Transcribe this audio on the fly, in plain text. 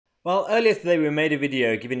Well, earlier today we made a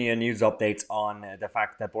video giving you a news update on the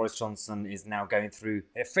fact that Boris Johnson is now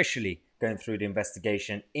officially going through the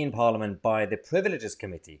investigation in Parliament by the Privileges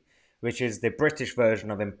Committee, which is the British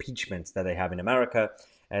version of impeachment that they have in America.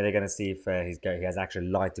 They're going to see if he has actually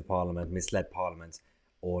lied to Parliament, misled Parliament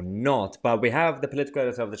or not. But we have the political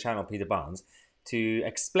editor of the channel, Peter Barnes, to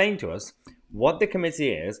explain to us what the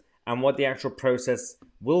committee is and what the actual process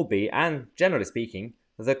will be, and generally speaking,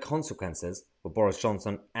 the consequences for Boris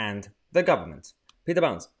Johnson and the government. Peter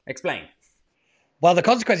Barnes, explain. Well, the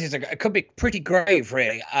consequences could be pretty grave,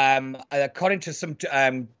 really. According to some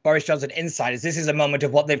Boris Johnson insiders, this is a moment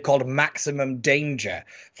of what they've called maximum danger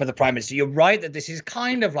for the Prime Minister. You're right that this is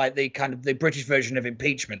kind of like the British version of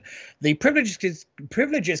impeachment. The Privileges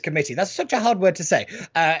Committee, that's such a hard word to say,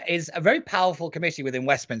 is a very powerful committee within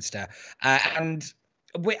Westminster, and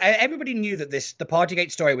everybody knew that the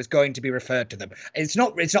Partygate story was going to be referred to them. It's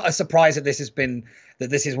not a surprise that this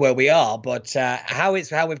is where we are, but how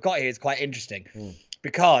we've got here is quite interesting.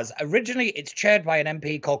 Because originally it's chaired by an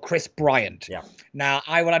MP called Chris Bryant. Yeah. Now,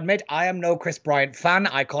 I will admit I am no Chris Bryant fan.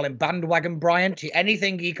 I call him Bandwagon Bryant.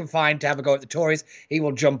 Anything he can find to have a go at the Tories, he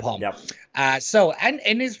will jump on. Yep.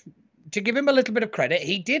 To give him a little bit of credit,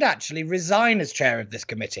 he did actually resign as chair of this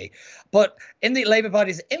committee. But in the Labour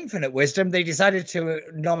Party's infinite wisdom, they decided to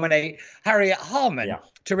nominate Harriet Harman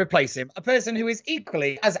to replace him, a person who is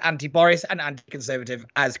equally as anti-Boris and anti-Conservative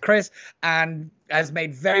as Chris, and has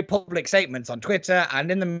made very public statements on Twitter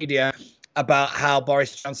and in the media about how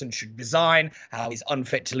Boris Johnson should resign, how he's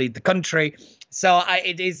unfit to lead the country. So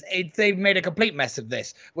they've made a complete mess of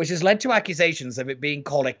this, which has led to accusations of it being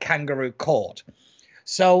called a kangaroo court.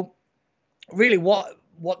 So really, what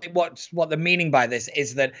the meaning by this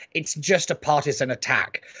is that it's just a partisan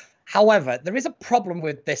attack. However, there is a problem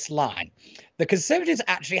with this line. The Conservatives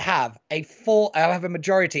actually have a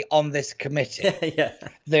majority on this committee.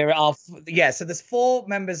 So there's 4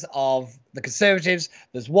 members of the Conservatives,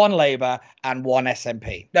 there's 1 Labour and 1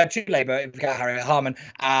 SNP. No, 2 Labour, if you got Harriet Harman,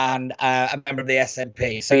 and a member of the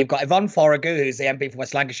SNP. So you've got Yvonne Forragoo, who's the MP for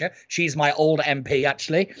West Lancashire. She's my old MP,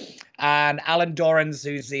 actually. And Alan Dorrans,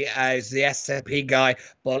 who's the SNP guy.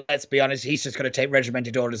 But let's be honest, he's just going to take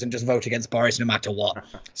regimented orders and just vote against Boris no matter what.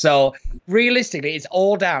 So realistically, it's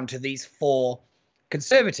all down to these 4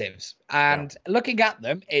 Conservatives. And looking at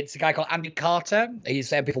them, it's a guy called Andy Carter. He's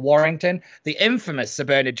MP for Warrington. The infamous Sir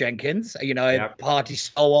Bernard Jenkins, a party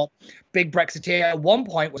stalwart, big Brexiteer. At one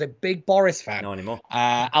point was a big Boris fan. Not anymore.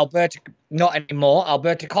 Not anymore.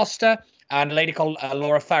 Alberta Costa and a lady called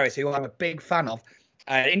Laura Farris, who I'm a big fan of.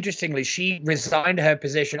 Interestingly, she resigned her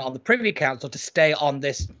position on the Privy Council to stay on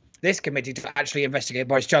this committee to actually investigate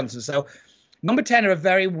Boris Johnson. So Number 10 are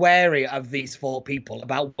very wary of these 4 people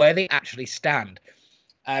about where they actually stand.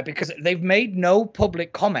 Because they've made no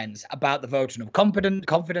public comments about the vote of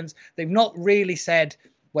confidence. They've not really said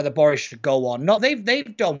whether Boris should go on. Not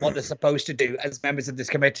they've done what they're supposed to do as members of this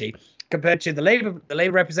committee, compared to the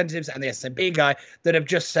Labour representatives and the SNP guy that have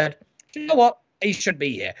just said, you know what, he should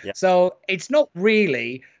be here. Yeah. So it's not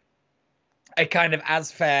really a kind of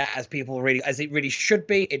as fair as it really should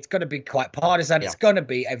be. It's going to be quite partisan. Yeah. It's going to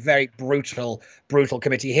be a very brutal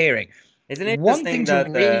committee hearing. Isn't it interesting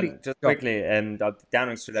that, just quickly,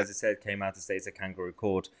 Downing Street, as I said, came out to say it's a kangaroo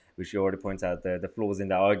court, which you already point out the flaws in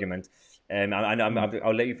that argument.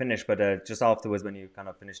 I'll let you finish, but just afterwards, when you kind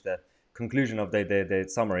of finish the conclusion of the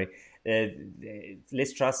summary,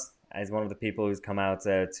 Liz Truss is one of the people who's come out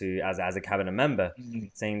as a cabinet member,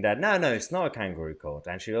 saying that no, it's not a kangaroo court,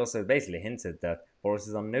 and she also basically hinted that Boris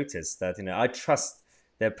is on notice. That I trust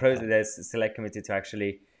their select committee to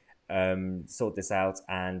actually sort this out,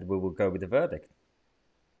 and we will go with the verdict.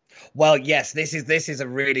 Well, yes, this is a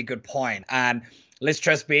really good point. And Liz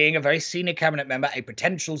Truss, being a very senior cabinet member, a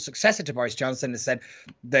potential successor to Boris Johnson, has said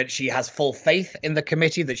that she has full faith in the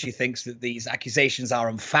committee, that she thinks that these accusations are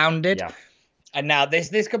unfounded. Yeah. And now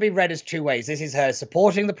this could be read as 2 ways. This is her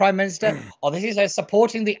supporting the Prime Minister, or this is her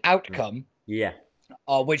supporting the outcome. Yeah.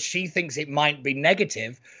 Which she thinks it might be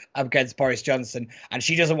negative against Boris Johnson, and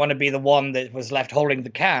she doesn't want to be the one that was left holding the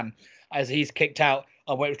can as he's kicked out,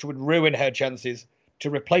 which would ruin her chances to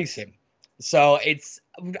replace him. So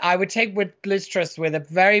I would take with Liz Truss with a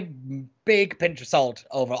very big pinch of salt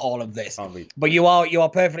over all of this. But you are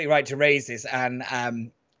perfectly right to raise this,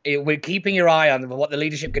 and we're keeping your eye on what the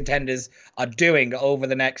leadership contenders are doing over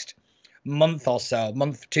the next month or so,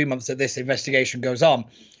 2 months that this investigation goes on.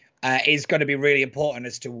 Is going to be really important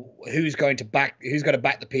as to who's going to back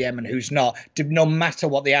the PM and who's not, no matter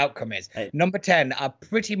what the outcome is. Number 10 are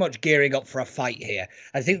pretty much gearing up for a fight here.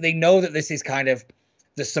 I think they know that this is kind of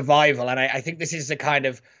the survival, and I think this is the kind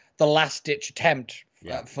of the last-ditch attempt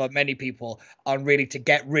for many people on really to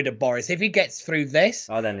get rid of Boris. If he gets through this,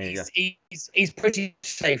 then he's pretty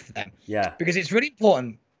safe then. Yeah. Because it's really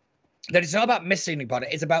important that it's not about misleading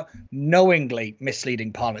Parliament, it's about knowingly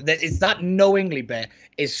misleading Parliament. It's that knowingly bit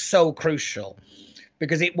is so crucial.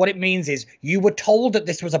 Because what it means is you were told that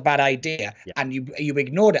this was a bad idea and you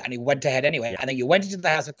ignored it and you went ahead anyway. And then you went into the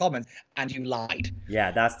House of Commons and you lied. Yeah,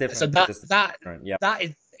 that's different. So that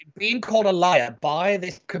is being called a liar by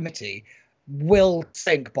this committee will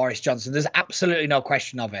sink Boris Johnson. There's absolutely no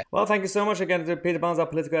question of it. Well, thank you so much again to Peter Barnes, our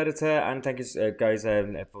political editor, and thank you guys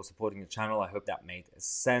for supporting the channel. I hope that made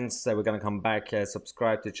sense. We're going to come back,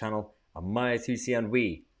 subscribe to the channel. I'm Tousi, and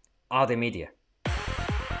we are the media.